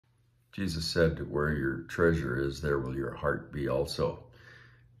Jesus said, where your treasure is, there will your heart be also.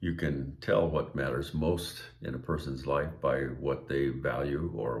 You can tell what matters most in a person's life by what they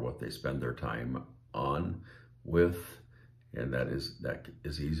value or what they spend their time on, with, and that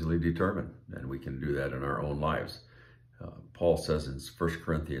is easily determined, and we can do that in our own lives. Paul says in 1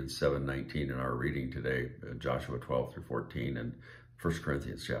 Corinthians 7:19 in our reading today, Joshua 12-14, and 1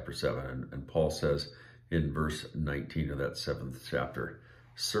 Corinthians chapter 7, and Paul says in verse 19 of that 7th chapter,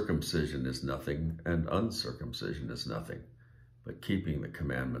 circumcision is nothing and uncircumcision is nothing, but keeping the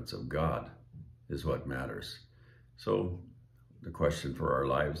commandments of God is what matters. So the question for our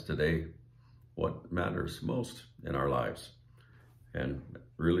lives today, what matters most in our lives? And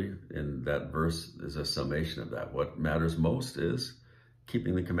really, in that verse is a summation of that. What matters most is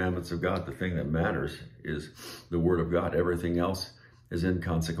keeping the commandments of God. The thing that matters is the Word of God. Everything else is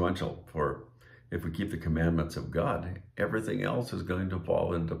inconsequential. For if we keep the commandments of God, everything else is going to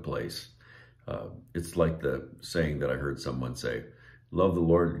fall into place. It's like the saying that I heard someone say, love the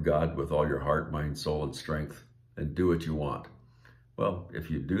Lord God with all your heart, mind, soul, and strength, and do what you want. Well, if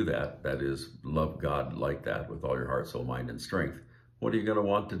you do that, that is, love God like that with all your heart, soul, mind, and strength, what are you going to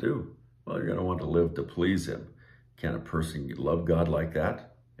want to do? Well, you're going to want to live to please Him. Can a person love God like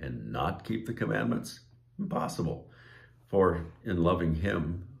that and not keep the commandments? Impossible. For in loving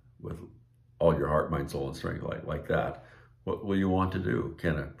Him with all your heart, mind, soul, and strength like that, what will you want to do?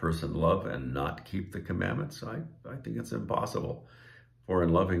 Can a person love and not keep the commandments? I think it's impossible. For in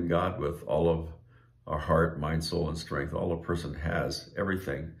loving God with all of our heart, mind, soul, and strength, all a person has,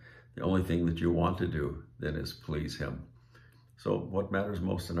 everything, the only thing that you want to do then is please Him. So what matters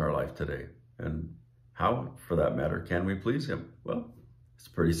most in our life today? And how, for that matter, can we please Him? Well, it's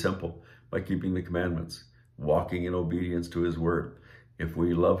pretty simple. By keeping the commandments, walking in obedience to His word. If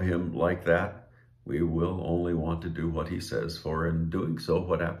we love Him like that, we will only want to do what He says, for in doing so,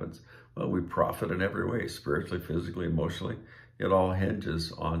 what happens? Well, we profit in every way, spiritually, physically, emotionally. It all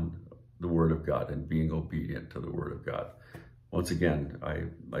hinges on the Word of God and being obedient to the Word of God. Once again,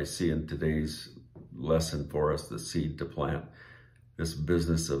 I see in today's lesson for us the seed to plant. This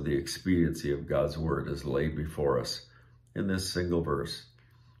business of the expediency of God's Word is laid before us in this single verse.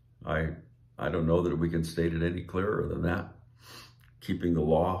 I don't know that we can state it any clearer than that. Keeping the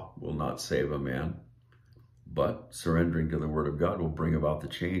law will not save a man, but surrendering to the Word of God will bring about the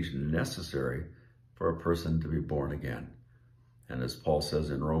change necessary for a person to be born again. And as Paul says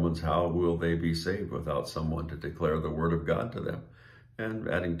in Romans, how will they be saved without someone to declare the Word of God to them? And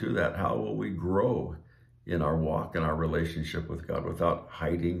adding to that, how will we grow in our walk and our relationship with God without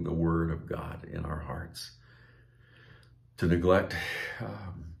hiding the Word of God in our hearts? To neglect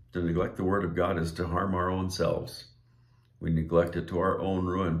the Word of God is to harm our own selves. We neglect it to our own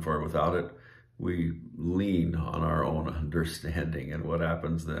ruin, for without it, we lean on our own understanding. And what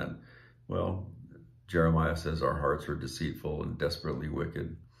happens then? Well, Jeremiah says our hearts are deceitful and desperately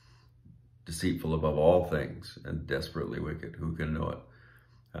wicked. Deceitful above all things and desperately wicked. Who can know it?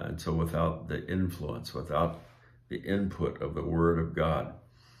 And so without the influence, without the input of the Word of God,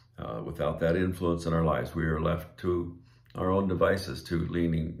 without that influence in our lives, we are left to our own devices, to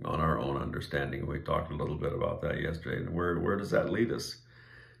leaning on our own understanding. We talked a little bit about that yesterday. And where does that lead us?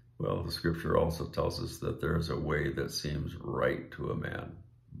 Well, the Scripture also tells us that there is a way that seems right to a man,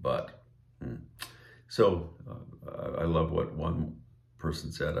 but. So I love what one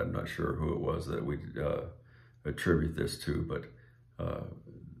person said. I'm not sure who it was that we attribute this to, but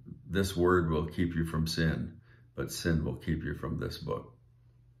this word will keep you from sin, but sin will keep you from this book.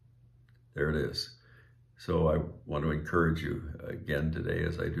 There it is. So I want to encourage you again today,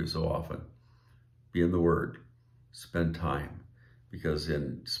 as I do so often, be in the Word, spend time, because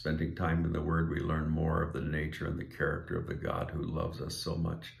in spending time in the Word, we learn more of the nature and the character of the God who loves us so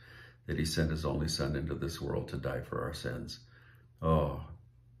much that He sent His only Son into this world to die for our sins. Oh,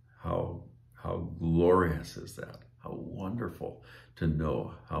 how glorious is that? How wonderful to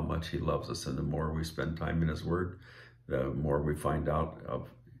know how much He loves us. And the more we spend time in His Word, the more we find out of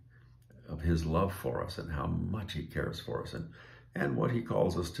His love for us and how much He cares for us and what He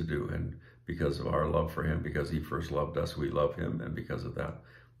calls us to do. And because of our love for Him, because He first loved us, we love Him. And because of that,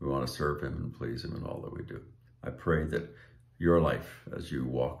 we want to serve Him and please Him in all that we do. I pray that your life, as you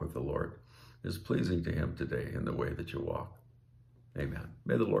walk with the Lord, is pleasing to Him today in the way that you walk. Amen.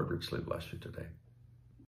 May the Lord richly bless you today.